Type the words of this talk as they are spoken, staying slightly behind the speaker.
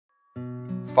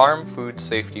Farm Food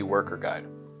Safety Worker Guide.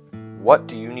 What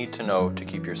do you need to know to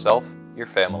keep yourself, your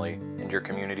family, and your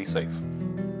community safe?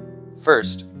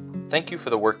 First, thank you for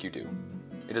the work you do.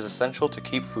 It is essential to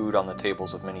keep food on the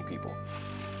tables of many people.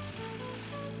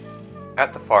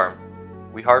 At the farm,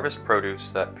 we harvest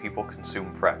produce that people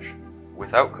consume fresh,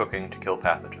 without cooking to kill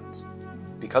pathogens.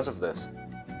 Because of this,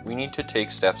 we need to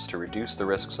take steps to reduce the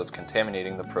risks of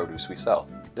contaminating the produce we sell.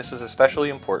 This is especially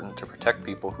important to protect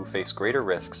people who face greater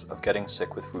risks of getting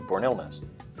sick with foodborne illness,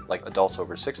 like adults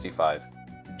over 65,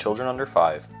 children under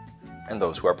 5, and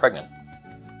those who are pregnant.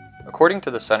 According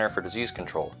to the Center for Disease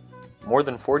Control, more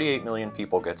than 48 million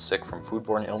people get sick from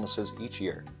foodborne illnesses each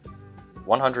year.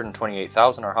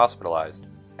 128,000 are hospitalized,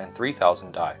 and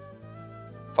 3,000 die.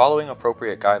 Following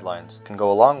appropriate guidelines can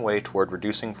go a long way toward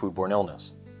reducing foodborne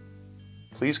illness.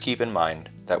 Please keep in mind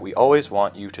that we always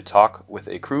want you to talk with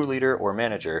a crew leader or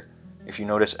manager if you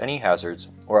notice any hazards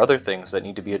or other things that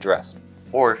need to be addressed,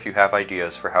 or if you have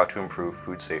ideas for how to improve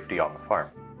food safety on the farm.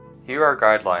 Here are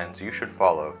guidelines you should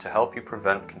follow to help you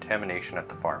prevent contamination at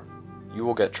the farm. You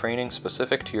will get training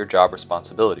specific to your job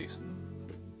responsibilities.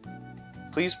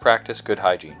 Please practice good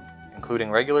hygiene,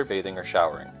 including regular bathing or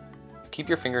showering. Keep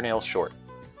your fingernails short.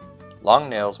 Long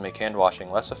nails make hand washing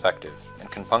less effective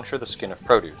and can puncture the skin of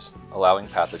produce, allowing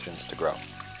pathogens to grow.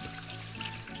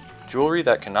 Jewelry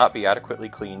that cannot be adequately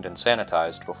cleaned and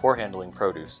sanitized before handling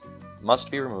produce must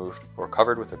be removed or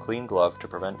covered with a clean glove to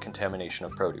prevent contamination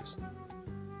of produce.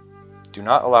 Do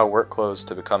not allow work clothes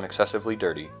to become excessively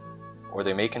dirty, or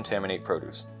they may contaminate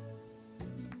produce.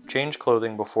 Change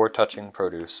clothing before touching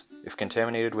produce if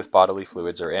contaminated with bodily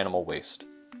fluids or animal waste.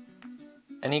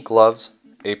 Any gloves,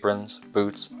 aprons,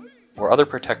 boots, or other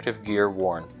protective gear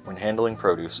worn when handling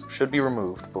produce should be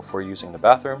removed before using the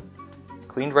bathroom,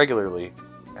 cleaned regularly,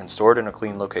 and stored in a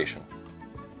clean location.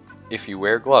 If you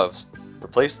wear gloves,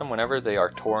 replace them whenever they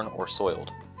are torn or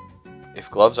soiled. If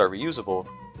gloves are reusable,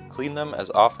 clean them as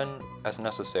often as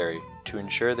necessary to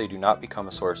ensure they do not become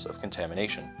a source of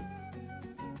contamination.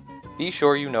 Be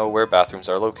sure you know where bathrooms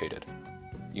are located.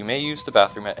 You may use the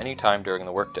bathroom at any time during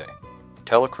the workday.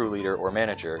 Tell a crew leader or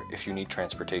manager if you need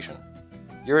transportation.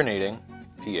 Urinating,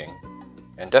 peeing,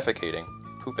 and defecating,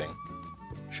 pooping,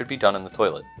 should be done in the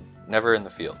toilet, never in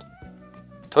the field.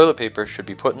 Toilet paper should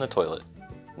be put in the toilet,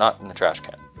 not in the trash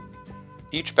can.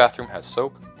 Each bathroom has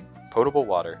soap, potable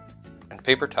water, and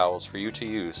paper towels for you to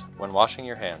use when washing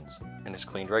your hands and is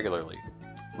cleaned regularly.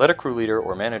 Let a crew leader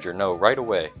or manager know right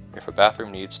away if a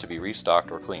bathroom needs to be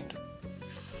restocked or cleaned.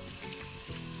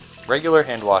 Regular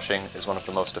hand washing is one of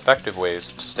the most effective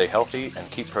ways to stay healthy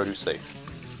and keep produce safe.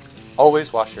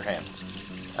 Always wash your hands,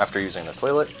 after using the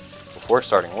toilet, before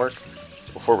starting work,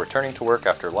 before returning to work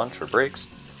after lunch or breaks,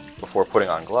 before putting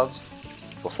on gloves,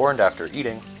 before and after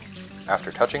eating,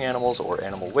 after touching animals or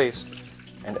animal waste,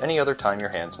 and any other time your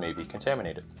hands may be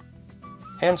contaminated.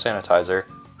 Hand sanitizer,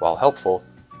 while helpful,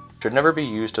 should never be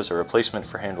used as a replacement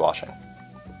for hand washing.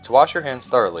 To wash your hands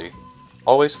thoroughly,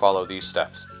 always follow these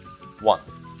steps. 1.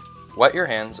 Wet your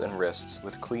hands and wrists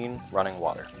with clean, running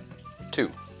water.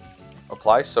 2.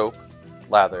 Apply soap,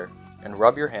 lather, and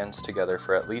rub your hands together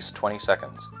for at least 20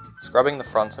 seconds, scrubbing the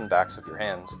fronts and backs of your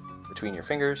hands, between your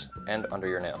fingers, and under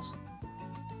your nails.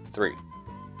 3.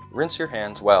 Rinse your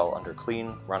hands well under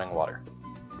clean, running water.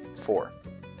 4.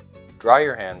 Dry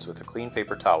your hands with a clean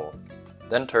paper towel,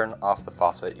 then turn off the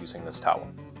faucet using this towel.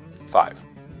 5.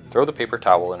 Throw the paper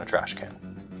towel in a trash can.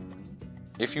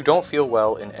 If you don't feel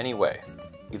well in any way,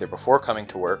 either before coming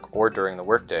to work or during the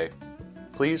workday,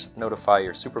 please notify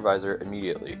your supervisor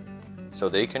immediately so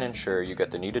they can ensure you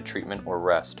get the needed treatment or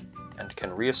rest and can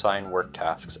reassign work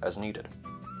tasks as needed.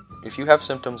 If you have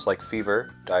symptoms like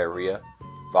fever, diarrhea,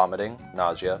 vomiting,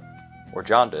 nausea, or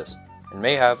jaundice, and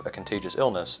may have a contagious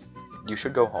illness, you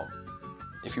should go home.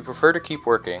 If you prefer to keep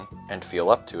working and feel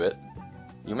up to it,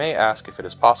 you may ask if it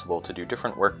is possible to do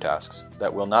different work tasks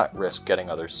that will not risk getting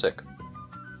others sick.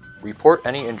 Report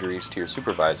any injuries to your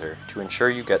supervisor to ensure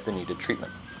you get the needed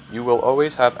treatment. You will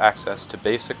always have access to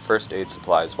basic first aid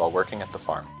supplies while working at the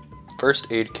farm. First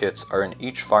aid kits are in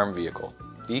each farm vehicle.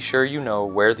 Be sure you know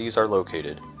where these are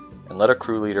located, and let a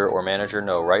crew leader or manager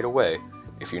know right away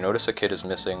if you notice a kit is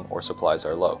missing or supplies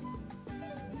are low.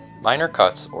 Minor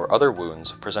cuts or other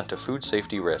wounds present a food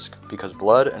safety risk because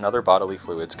blood and other bodily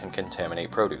fluids can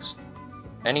contaminate produce.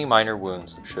 Any minor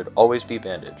wounds should always be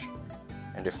bandaged,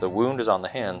 and if the wound is on the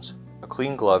hands, a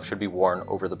clean glove should be worn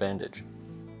over the bandage.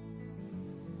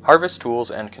 Harvest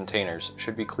tools and containers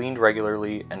should be cleaned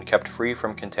regularly and kept free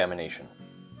from contamination.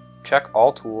 Check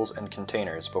all tools and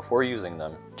containers before using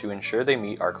them to ensure they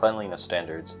meet our cleanliness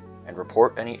standards, and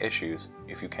report any issues,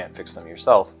 if you can't fix them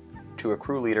yourself, to a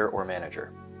crew leader or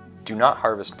manager. Do not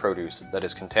harvest produce that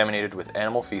is contaminated with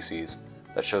animal feces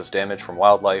that shows damage from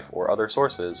wildlife or other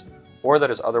sources, or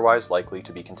that is otherwise likely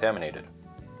to be contaminated.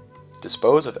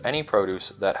 Dispose of any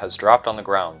produce that has dropped on the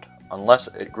ground, unless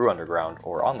it grew underground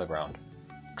or on the ground.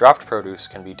 Dropped produce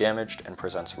can be damaged and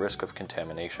presents risk of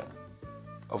contamination.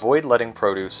 Avoid letting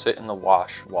produce sit in the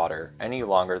wash water any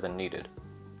longer than needed,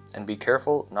 and be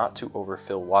careful not to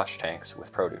overfill wash tanks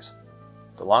with produce.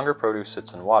 The longer produce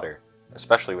sits in water,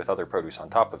 especially with other produce on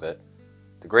top of it,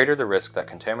 the greater the risk that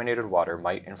contaminated water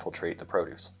might infiltrate the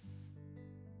produce.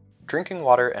 Drinking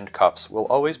water and cups will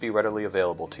always be readily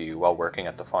available to you while working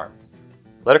at the farm.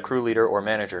 Let a crew leader or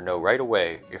manager know right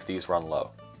away if these run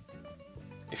low.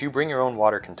 If you bring your own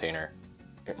water container,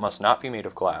 it must not be made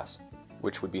of glass,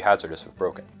 which would be hazardous if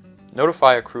broken.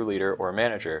 Notify a crew leader or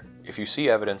manager if you see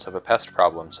evidence of a pest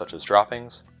problem such as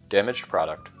droppings, damaged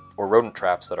product, or rodent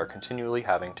traps that are continually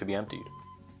having to be emptied.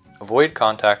 Avoid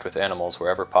contact with animals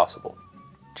wherever possible.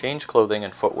 Change clothing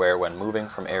and footwear when moving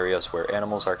from areas where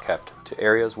animals are kept to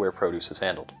areas where produce is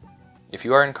handled. If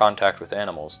you are in contact with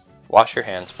animals, wash your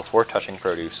hands before touching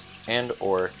produce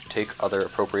and/or take other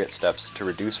appropriate steps to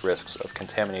reduce risks of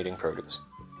contaminating produce.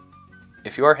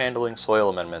 If you are handling soil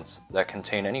amendments that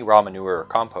contain any raw manure or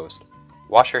compost,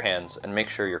 wash your hands and make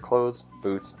sure your clothes,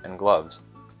 boots, and gloves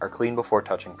are clean before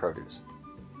touching produce.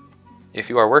 If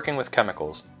you are working with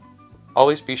chemicals,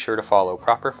 always be sure to follow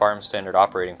proper farm standard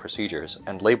operating procedures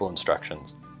and label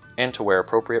instructions, and to wear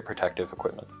appropriate protective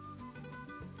equipment.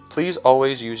 Please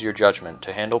always use your judgment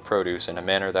to handle produce in a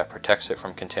manner that protects it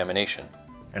from contamination,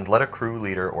 and let a crew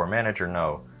leader or manager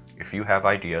know if you have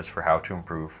ideas for how to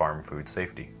improve farm food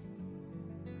safety.